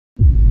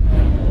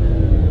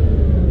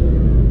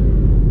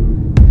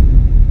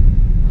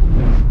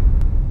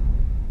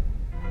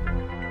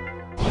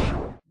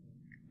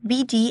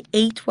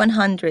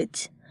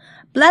BD8100.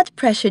 Blood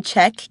pressure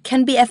check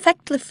can be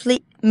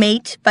effectively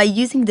made by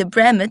using the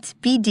Bremet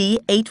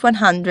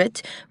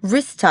BD8100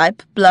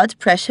 wrist-type blood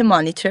pressure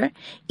monitor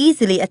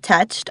easily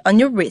attached on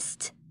your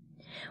wrist.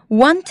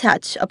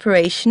 One-touch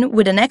operation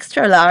with an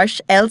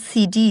extra-large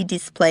LCD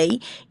display,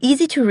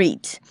 easy to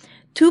read.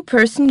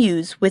 Two-person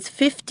use with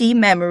 50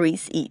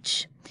 memories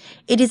each.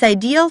 It is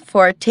ideal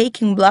for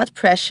taking blood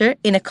pressure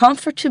in a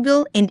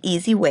comfortable and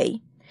easy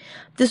way.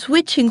 The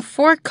switching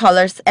 4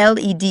 colors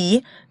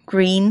LED,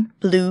 green,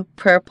 blue,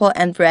 purple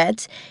and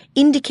red,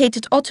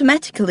 indicated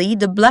automatically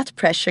the blood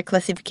pressure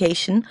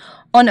classification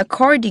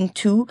according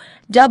to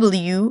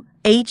WHO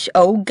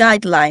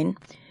guideline,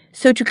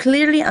 so to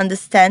clearly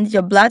understand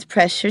your blood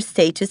pressure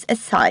status at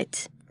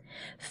sight.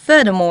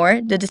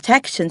 Furthermore, the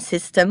detection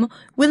system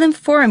will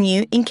inform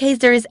you in case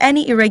there is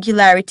any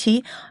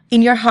irregularity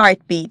in your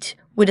heartbeat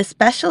with a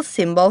special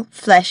symbol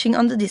flashing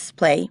on the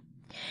display.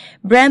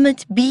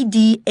 Bremet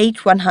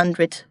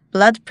BD8100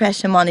 blood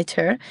pressure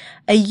monitor,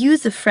 a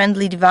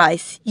user-friendly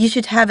device you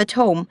should have at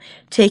home,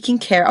 taking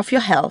care of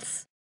your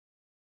health.